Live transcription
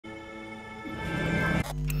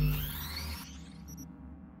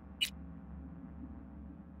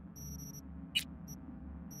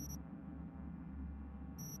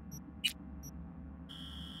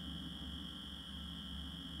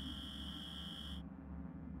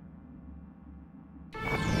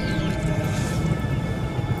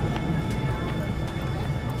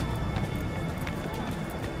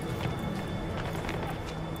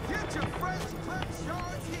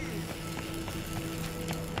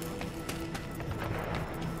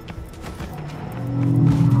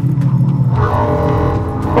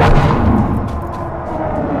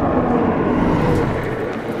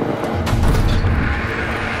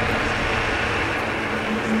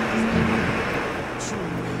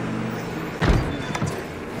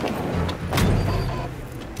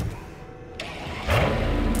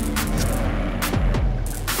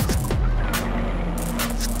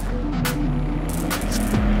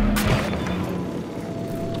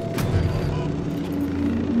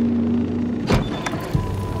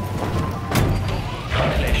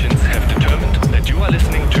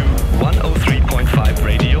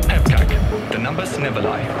never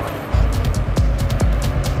lie.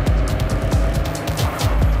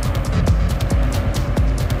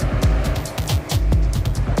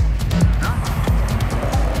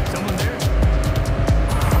 Someone there?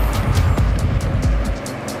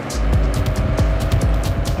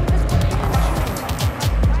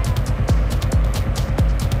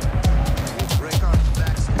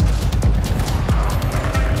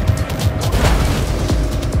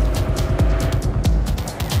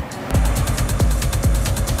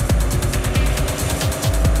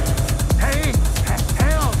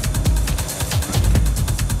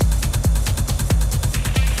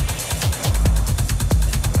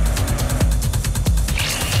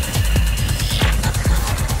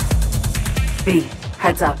 B,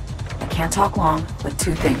 heads up. I can't talk long, but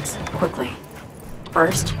two things, quickly.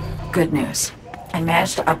 First, good news. I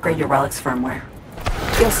managed to upgrade your Relic's firmware.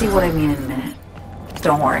 You'll see what I mean in a minute.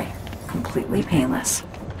 Don't worry, completely painless.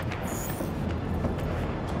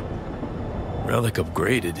 Relic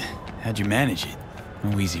upgraded? How'd you manage it?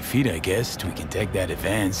 No easy feat, I guess, tweaking tech that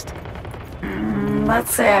advanced.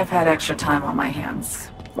 Let's say I've had extra time on my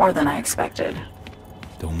hands. More than I expected.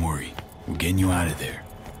 Don't worry, we're getting you out of there.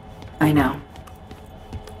 I know.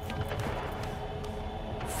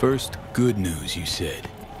 First, good news, you said.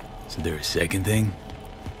 Is there a second thing?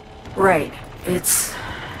 Right. It's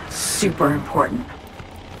super important.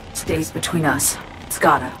 Stays between us. It's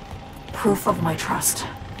gotta. Proof of my trust.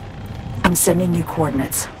 I'm sending you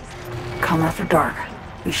coordinates. Come after dark.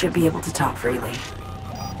 We should be able to talk freely.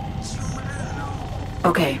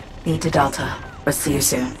 Okay, need to Delta. But see you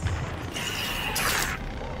soon.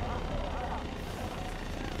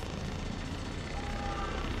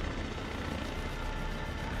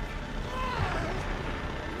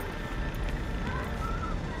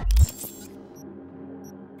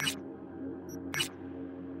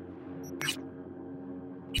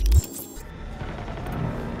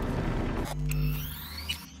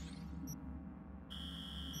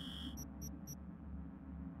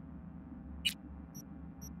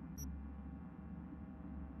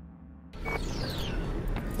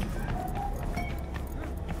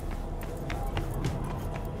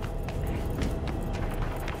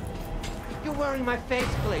 You're wearing my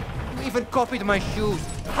faceplate. You even copied my shoes.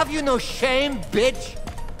 Have you no shame, bitch?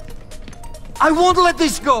 I won't let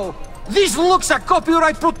this go. These looks are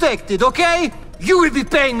copyright protected, okay? You will be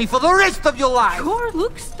paying me for the rest of your life. Your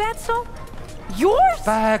looks, Fatso? Yours?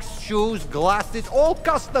 Bags, shoes, glasses, all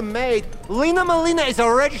custom made. Lina Malina is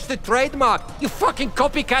a registered trademark. You fucking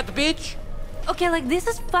copycat bitch. Okay, like this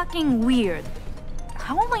is fucking weird.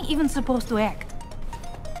 How am I even supposed to act?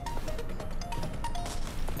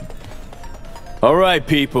 All right,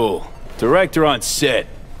 people. Director on set.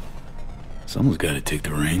 Someone's got to take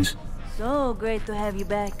the reins. So great to have you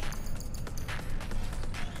back.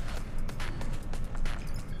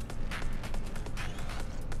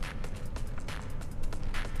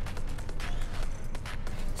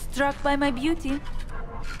 Struck by my beauty.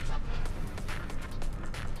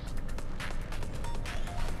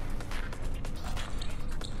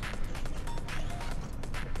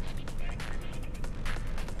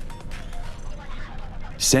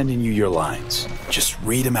 Sending you your lines. Just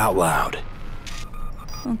read them out loud.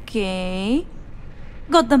 Okay.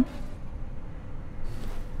 Got them.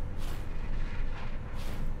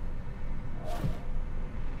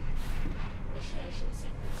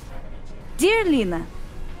 Dear Lina,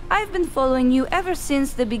 I've been following you ever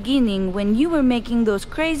since the beginning when you were making those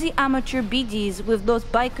crazy amateur BDs with those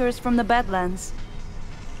bikers from the Badlands.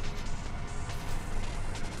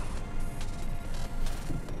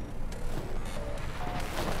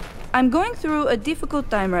 I'm going through a difficult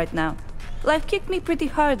time right now. Life kicked me pretty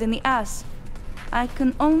hard in the ass. I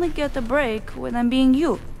can only get a break when I'm being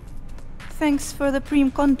you. Thanks for the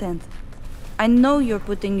Preem content. I know you're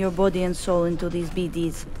putting your body and soul into these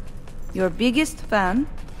BDs. Your biggest fan,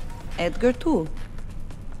 Edgar Toole.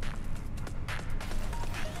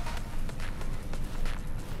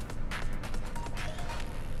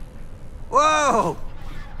 Whoa!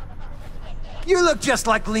 You look just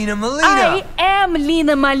like Lina Malina. I am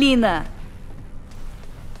Lina Malina.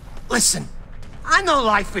 Listen, I know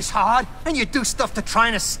life is hard, and you do stuff to try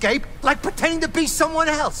and escape, like pretending to be someone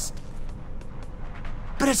else.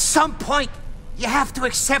 But at some point, you have to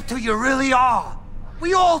accept who you really are.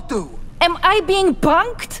 We all do. Am I being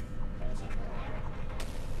punked?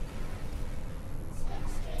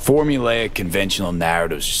 Formulaic conventional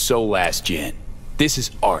narratives are so last gen. This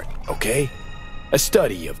is art, okay? A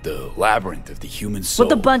study of the labyrinth of the human soul.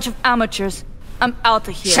 With a bunch of amateurs. I'm out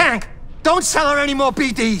of here. Shank, don't sell her any more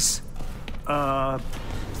BDs.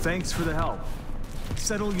 Thanks for the help.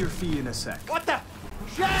 Settle your fee in a sec. What the?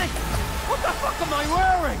 Shank! What What the fuck am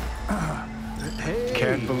I wearing? Hey,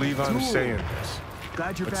 Can't believe I'm Tool. saying this,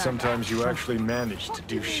 Glad you're but back. sometimes you actually manage to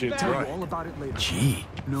do shit Tell you right. all about it later. Gee,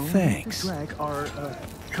 No need thanks. to drag our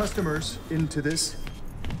customers into this.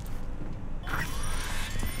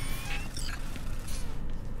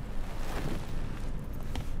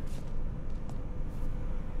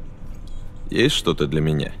 Есть что-то для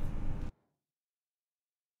меня?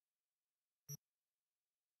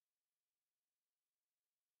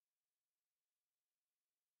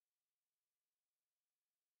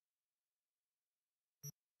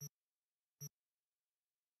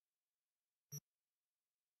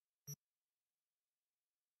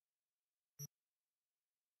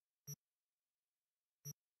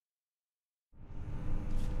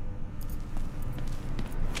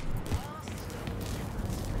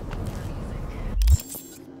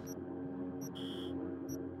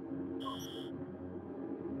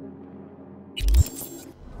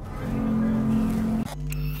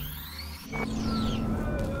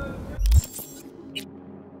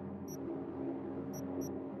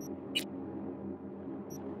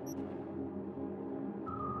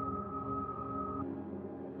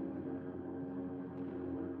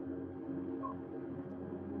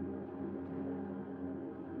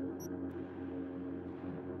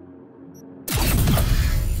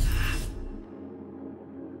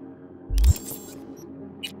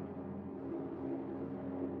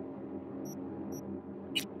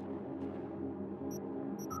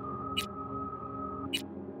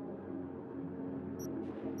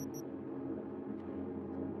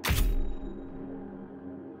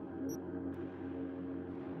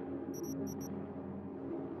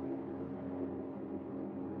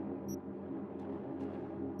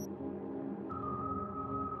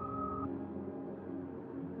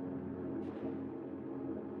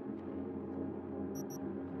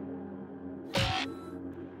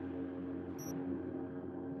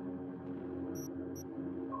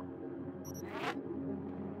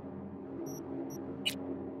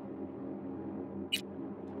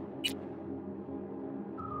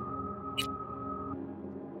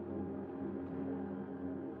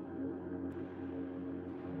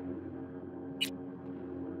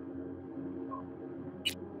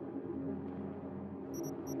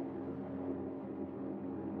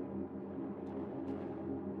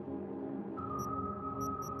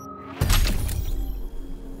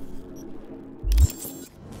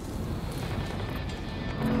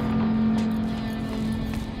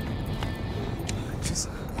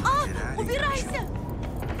 Убирайся!